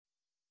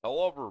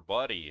Hello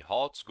everybody,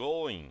 how's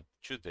going?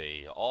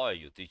 Today I'll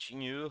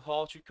teaching you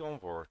how to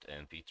convert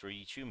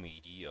MP3 to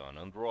MIDI on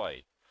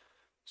Android.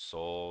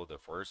 So the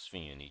first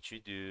thing you need to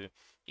do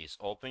is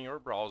open your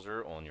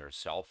browser on your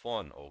cell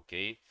phone,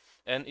 okay?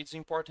 And it's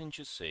important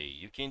to say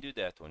you can do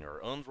that on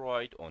your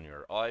Android, on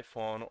your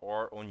iPhone,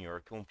 or on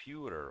your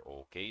computer,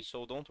 okay?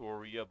 So don't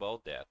worry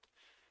about that.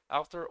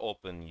 After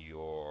open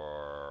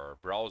your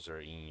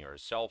browser in your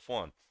cell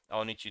phone,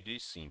 all you need to do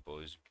is simple,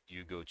 is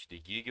you go to the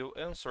Google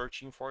and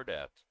searching for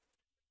that.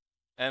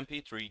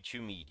 MP3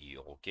 to MIDI,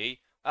 okay?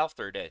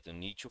 After that, you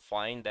need to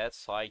find that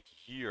site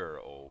here,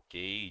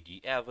 okay?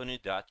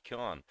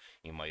 Theavenue.com,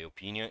 in my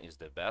opinion, is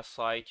the best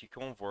site to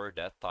convert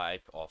that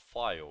type of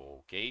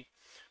file, okay?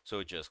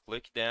 So just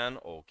click then,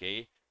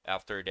 okay?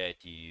 After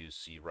that, you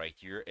see right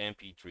here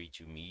MP3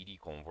 to MIDI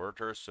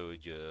converter. So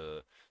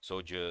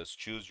just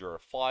choose your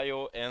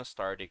file and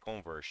start the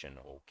conversion,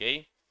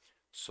 okay?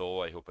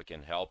 So I hope I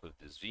can help with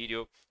this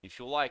video. If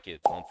you like it,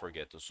 don't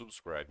forget to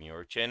subscribe in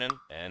your channel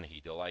and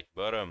hit the like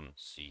button.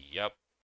 See ya.